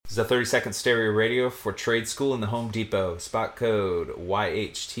This is a 30-second stereo radio for trade school in the Home Depot. Spot code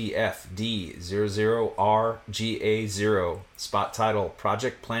YHTFD00RGA0. Spot title,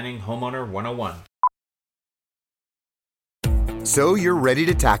 Project Planning Homeowner 101. So you're ready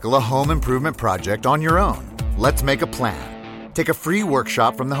to tackle a home improvement project on your own. Let's make a plan. Take a free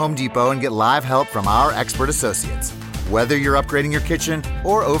workshop from the Home Depot and get live help from our expert associates. Whether you're upgrading your kitchen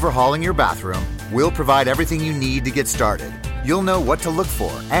or overhauling your bathroom, we'll provide everything you need to get started. You'll know what to look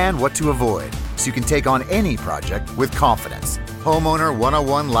for and what to avoid, so you can take on any project with confidence. Homeowner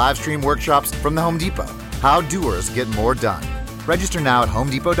 101 live stream workshops from the Home Depot. How doers get more done. Register now at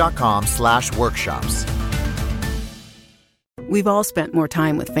homedepot.com/workshops. We've all spent more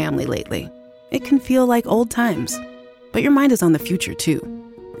time with family lately. It can feel like old times, but your mind is on the future too,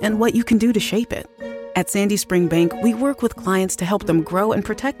 and what you can do to shape it. At Sandy Spring Bank, we work with clients to help them grow and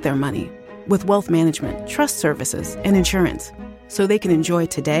protect their money with wealth management, trust services, and insurance, so they can enjoy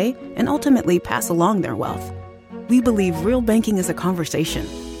today and ultimately pass along their wealth. We believe real banking is a conversation.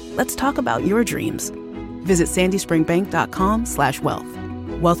 Let's talk about your dreams. Visit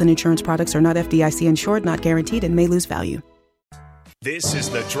sandyspringbank.com/wealth. Wealth and insurance products are not FDIC insured, not guaranteed, and may lose value. This is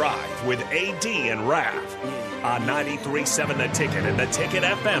The Drive with AD and Rav on 93.7 The Ticket and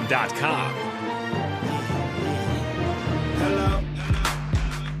theticketfm.com. Hello.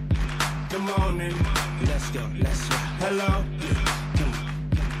 Good morning. Let's go. Hello.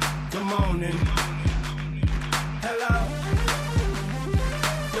 Good morning. Hello.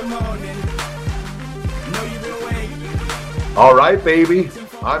 Good morning. Know you've been waiting. All right, baby.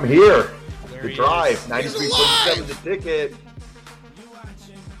 I'm here. The Drive, 93.7 The Ticket.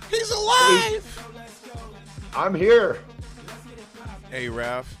 He's alive. I'm here. Hey,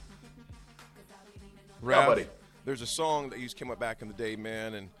 Raph. Yeah, buddy. There's a song that used to come up back in the day,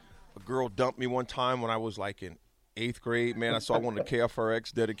 man, and a girl dumped me one time when I was like in 8th grade, man. I saw one of the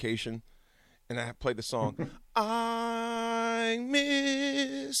KFRX dedication, and I played the song, I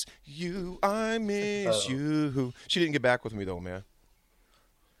miss you, I miss you. She didn't get back with me, though, man.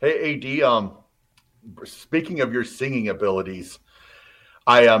 Hey, AD, speaking of your singing abilities,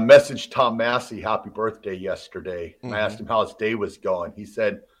 I messaged Tom Massey happy birthday yesterday. Mm-hmm. I asked him how his day was going. He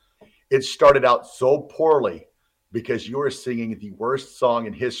said, it started out so poorly because you were singing the worst song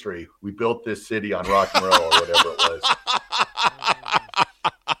in history. We built this city on rock and roll or whatever it was.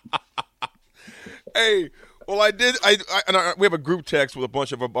 Hey, well, I did. We have a group text with a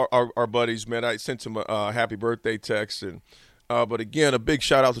bunch of our buddies, man. I sent him a happy birthday text. But again, a big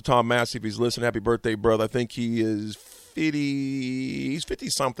shout out to Tom Massey if he's listening. Happy birthday, brother. I think he is 50, he's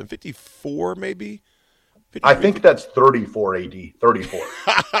 50-something, 54 maybe? 50, I think that's 34, AD, 34.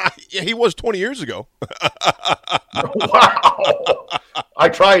 Yeah, he was 20 years ago. Wow. I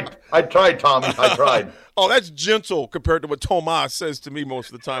tried, Tommy. I tried. Oh, that's gentle compared to what Tomas says to me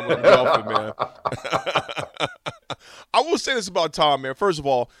most of the time when I'm golfing, man. I will say this about Tom, man. First of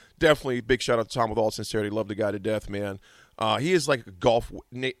all, definitely big shout out to Tom with all sincerity. Love the guy to death, man. He is like a golf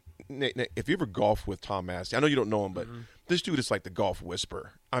Nate, if you ever golf with Tom Massey, I know you don't know him, but this dude is like the golf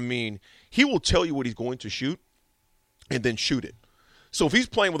whisperer. I mean, he will tell you what he's going to shoot and then shoot it. So if he's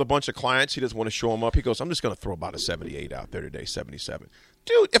playing with a bunch of clients, he doesn't want to show them up. He goes, I'm just going to throw about a 78 out there today, 77.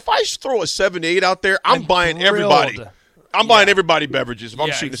 Dude, if I throw a 78 out there, I'm buying everybody. I'm buying everybody beverages if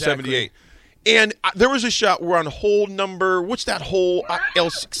I'm shooting a 78. And there was a shot where on hole number, what's that hole?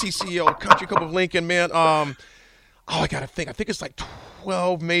 LCCL, Country Club of Lincoln, man. I got to think. I think it's like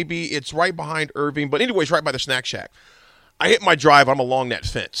 12 maybe. It's right behind Irving. But anyways, right by the snack shack. I hit my drive. I'm along that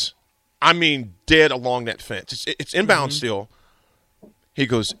fence. I mean, dead along that fence. It's inbound still. He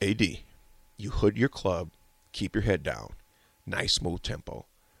goes, AD, you hood your club. Keep your head down. Nice, smooth tempo.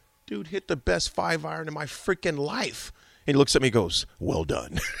 Dude, hit the best 5-iron in my freaking life. And he looks at me and goes, well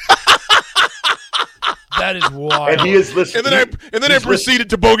done. That is wild. And he is listening. And then I proceeded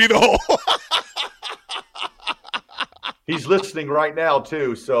to bogey the hole. He's listening right now,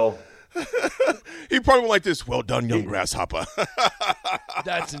 too, so. He probably went like this, well done, young grasshopper.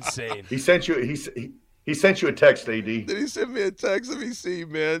 That's insane. He sent you he sent you a text, AD. Did he send me a text? Let me see,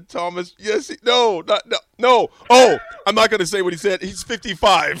 man. Thomas, yes, no. Oh, I'm not going to say what he said. He's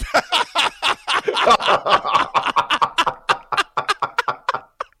 55.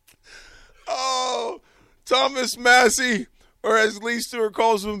 Oh, Thomas Massey, or as Lee Stewart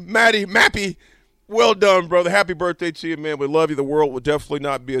calls him, Mappy. Well done, brother. Happy birthday to you, man. We love you. The world will definitely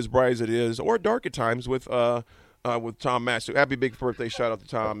not be as bright as it is, or dark at times with Tom Massey. Happy big birthday. Shout out to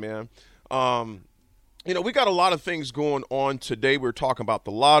Tom, man. We got a lot of things going on today. We were talking about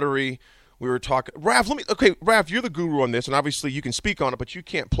the lottery. We were talking – Raph, you're the guru on this, and obviously you can speak on it, but you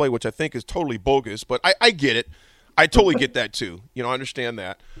can't play, which I think is totally bogus. But I get it. I totally get that too. I understand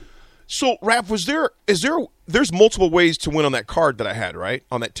that. So, Raph, there's multiple ways to win on that card that I had, right?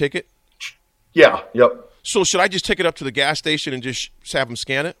 On that ticket? Yeah, yep. So should I just take it up to the gas station and just have them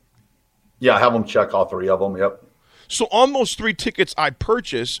scan it? Yeah, have them check all 3 of them, yep. So on those 3 tickets I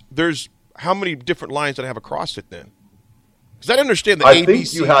purchased, there's how many different lines that I have across it then? Because I understand the A, B,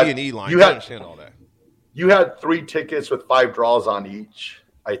 C, D, and E line. I understand all that. You had 3 tickets with 5 draws on each,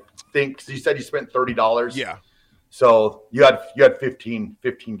 I think, because you said you spent $30. Yeah. So you had 15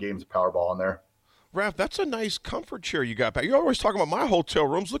 games of Powerball in there. Raph, that's a nice comfort chair you got back. You're always talking about my hotel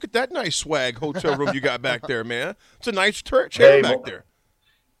rooms. Look at that nice swag hotel room you got back there, man. It's a nice chair back there.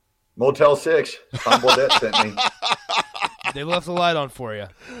 Motel 6. Tom Bodette sent me. They left the light on for you.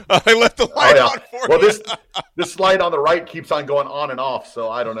 They left the light on for well, you. this light on the right keeps on going on and off, so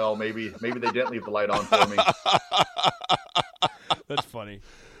I don't know. Maybe they didn't leave the light on for me. That's funny.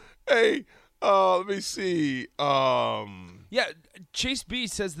 Hey, let me see. Yeah, Chase B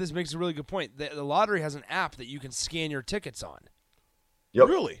says this makes a really good point. The lottery has an app that you can scan your tickets on. Yep.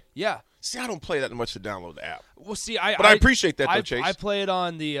 Really? Yeah. See, I don't play that much to download the app. Well, see, I appreciate that, though, Chase. I play it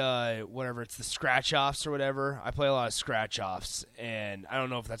on the whatever, it's the scratch offs or whatever. I play a lot of scratch offs, and I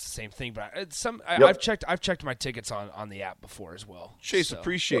don't know if that's the same thing, but I've checked my tickets on the app before as well. Chase,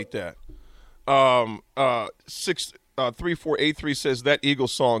 appreciate that. 3483 says that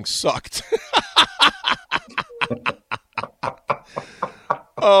Eagles song sucked.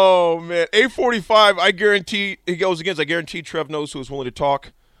 Oh, man. 845, I guarantee Trev knows who is willing to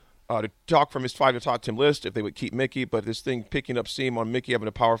talk from his 5 to top 10 list if they would keep Mickey, but this thing picking up steam on Mickey having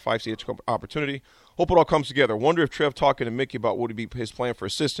a Power 5 CH opportunity. Hope it all comes together. Wonder if Trev talking to Mickey about what would be his plan for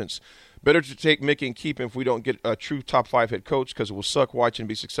assistance. Better to take Mickey and keep him if we don't get a true top 5 head coach, because it will suck watching him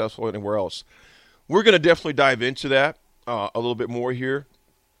be successful anywhere else. We're going to definitely dive into that a little bit more here.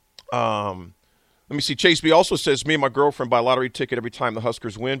 Let me see. Chase B also says, me and my girlfriend buy a lottery ticket every time the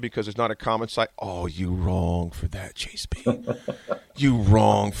Huskers win because it's not a common sight. Oh, you wrong for that, Chase B. You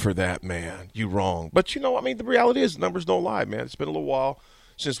wrong for that, man. You wrong. But, the reality is numbers don't lie, man. It's been a little while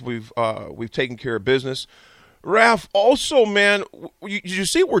since we've taken care of business. Raph, also, man, did you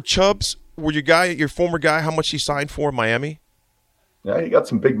see where Chubbs, your former guy, how much he signed for in Miami? Yeah, he got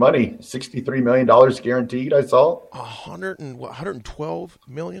some big money. $63 million guaranteed, I saw. 112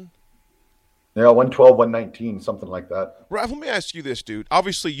 million? Yeah, 112, 119, something like that. Raph, let me ask you this, dude.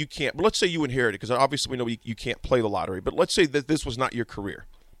 Obviously, you can't, but let's say you inherit it, because obviously we know you can't play the lottery. But let's say that this was not your career,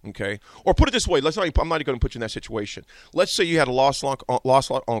 okay? Or put it this way, I'm not going to put you in that situation. Let's say you had a lost uncle,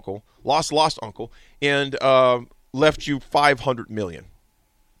 and left you $500 million.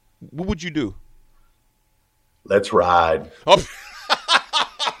 What would you do? Let's ride. Oh.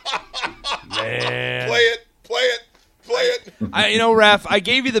 Man. Play it. Raph, I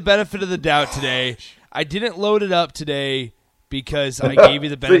gave you the benefit of the doubt today. I didn't load it up today because I gave you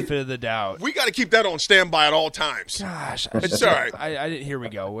the benefit of the doubt. We got to keep that on standby at all times. Gosh, it's all right. I didn't. Here we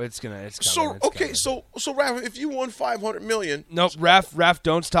go. It's coming. So Raph, if you won $500 million, nope. Raph,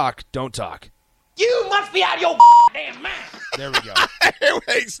 don't talk. You must be out of your damn mind. There we go.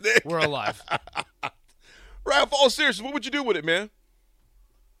 Thanks, Nick. We're alive. Raph, all seriously, what would you do with it, man?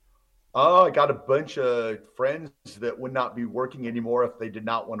 I got a bunch of friends that would not be working anymore if they did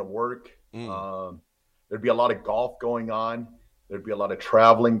not want to work. There'd be a lot of golf going on. There'd be a lot of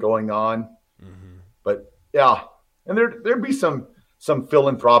traveling going on. Mm-hmm. But yeah, and there'd be some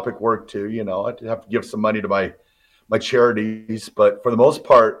philanthropic work too. I'd have to give some money to my charities, but for the most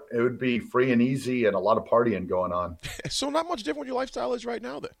part, it would be free and easy and a lot of partying going on. So not much different what your lifestyle is right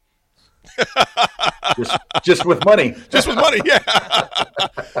now, then. just with money. Just with money, yeah.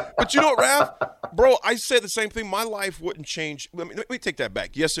 But you know what, Raph? Bro, I said the same thing. My life wouldn't change. Let me take that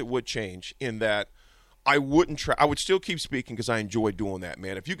back. Yes, it would change in that I wouldn't I would still keep speaking because I enjoy doing that,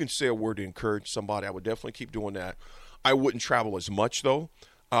 man. If you can say a word to encourage somebody, I would definitely keep doing that. I wouldn't travel as much, though.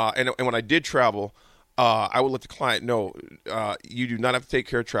 And when I did travel, I would let the client know you do not have to take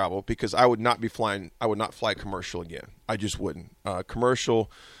care of travel because I would not fly commercial again. I just wouldn't.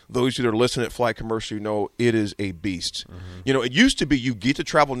 Commercial, those who are listening at fly commercial, it is a beast. Mm-hmm. It used to be you get to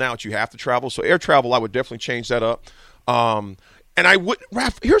travel, now it's you have to travel. So air travel, I would definitely change that up. And I would,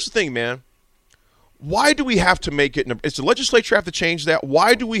 Raph, here's the thing, man. Why do we have to make it? It's the legislature have to change that.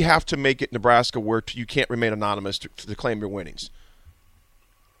 Why do we have to make it Nebraska where you can't remain anonymous to claim your winnings?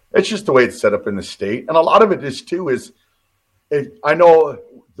 It's just the way it's set up in the state. And a lot of it is, I know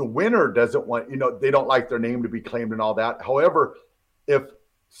the winner doesn't want, they don't like their name to be claimed and all that. However, if,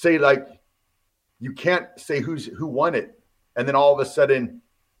 say, like, you can't say who won it, and then all of a sudden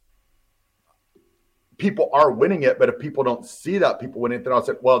people are winning it, but if people don't see that people winning it, then I'll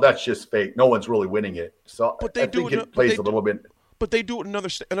say, well, that's just fake. No one's really winning it. So but I think it plays a little bit. But they do it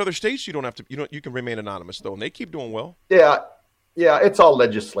in other states. You don't have to. You can remain anonymous though, and they keep doing well. Yeah, it's all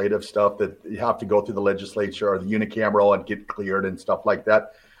legislative stuff that you have to go through the legislature or the unicameral and get cleared and stuff like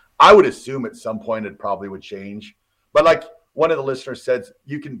that. I would assume at some point it probably would change, but like one of the listeners said,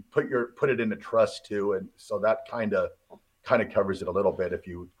 you can put it in a trust too, and so that kind of covers it a little bit if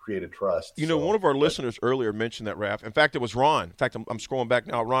you create a trust. One of our listeners earlier mentioned that, Raph. In fact, it was Ron. In fact, I'm scrolling back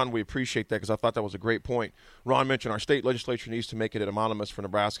now. Ron, we appreciate that because I thought that was a great point. Ron mentioned our state legislature needs to make it anonymous for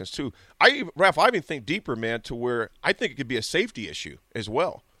Nebraskans too. Raph, I even think deeper, man, to where I think it could be a safety issue as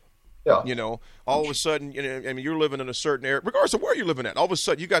well. Yeah. All of a sudden, you're living in a certain area, regardless of where you're living at. All of a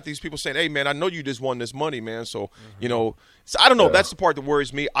sudden, you got these people saying, "Hey, man, I know you just won this money, man." So, so I don't know. Yeah. That's the part that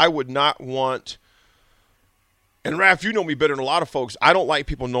worries me. I would not want. And Raph, you know me better than a lot of folks. I don't like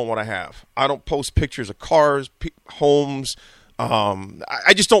people knowing what I have. I don't post pictures of cars, homes.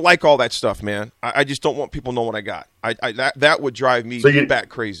 I just don't like all that stuff, man. I just don't want people knowing what I got. That would drive me bat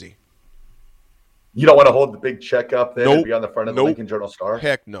crazy. You don't want to hold the big check up there and be on the front of the Lincoln Journal-Star?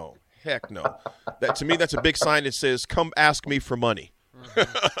 Heck no. That to me, that's a big sign that says, "Come ask me for money."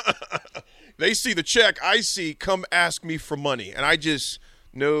 They see the check. I see, "Come ask me for money," and I just.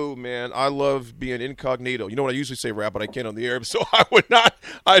 No, man, I love being incognito. You know what I usually say, Rap, but I can't on the air. So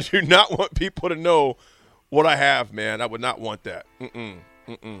I do not want people to know what I have, man. I would not want that.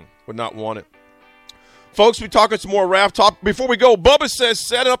 Would not want it. Folks, we're talking some more Rap talk. Before we go, Bubba says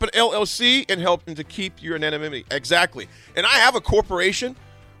set up an LLC and help them to keep your anonymity. Exactly. And I have a corporation,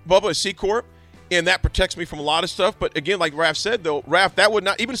 Bubba, a C Corp, and that protects me from a lot of stuff. But again, like Raph said, though, Raph, that would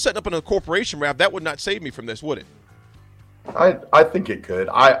not, even setting up a corporation, Raph, that would not save me from this, would it? I think it could.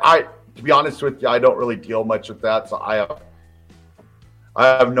 I to be honest with you, I don't really deal much with that, so I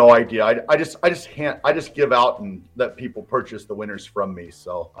have no idea. I just give out and let people purchase the winners from me.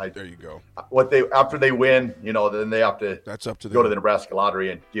 So there you go. After they win, then they have to. That's up to them. Go to the Nebraska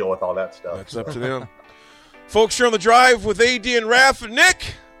Lottery and deal with all that stuff. That's up to them. Folks, you're on the drive with AD and Raph and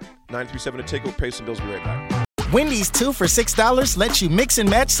Nick. 937 to take over. Pay some bills. We'll be right back. Wendy's 2 for $6 lets you mix and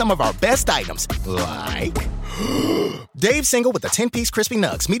match some of our best items, like Dave Single with a 10-piece crispy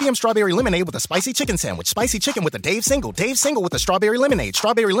nugs, medium strawberry lemonade with a spicy chicken sandwich, spicy chicken with a Dave Single with a strawberry lemonade,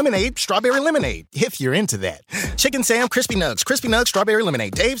 strawberry lemonade, if you're into that. Chicken Sam, crispy nugs, strawberry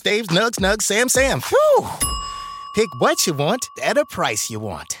lemonade, Dave's, nugs, Sam. Phew! Pick what you want at a price you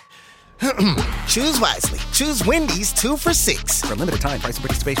want. Choose wisely. Choose Wendy's 2 for $6. For a limited time, price and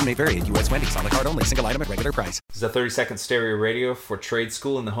participation may vary at U.S. Wendy's. On the card only. Single item at regular price. This is a 30-second stereo radio for trade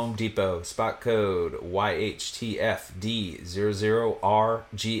school in the Home Depot. Spot code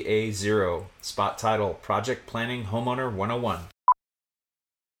YHTFD00RGA0. Spot title, Project Planning Homeowner 101.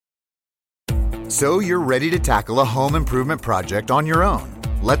 So you're ready to tackle a home improvement project on your own.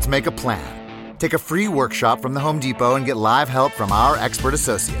 Let's make a plan. Take a free workshop from the Home Depot and get live help from our expert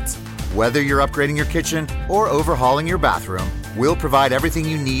associates. Whether you're upgrading your kitchen or overhauling your bathroom, we'll provide everything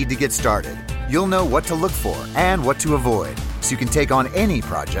you need to get started. You'll know what to look for and what to avoid, so you can take on any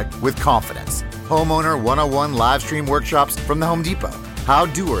project with confidence. Homeowner 101 live stream workshops from the Home Depot. How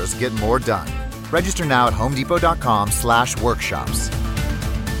doers get more done. Register now at homedepot.com/workshops.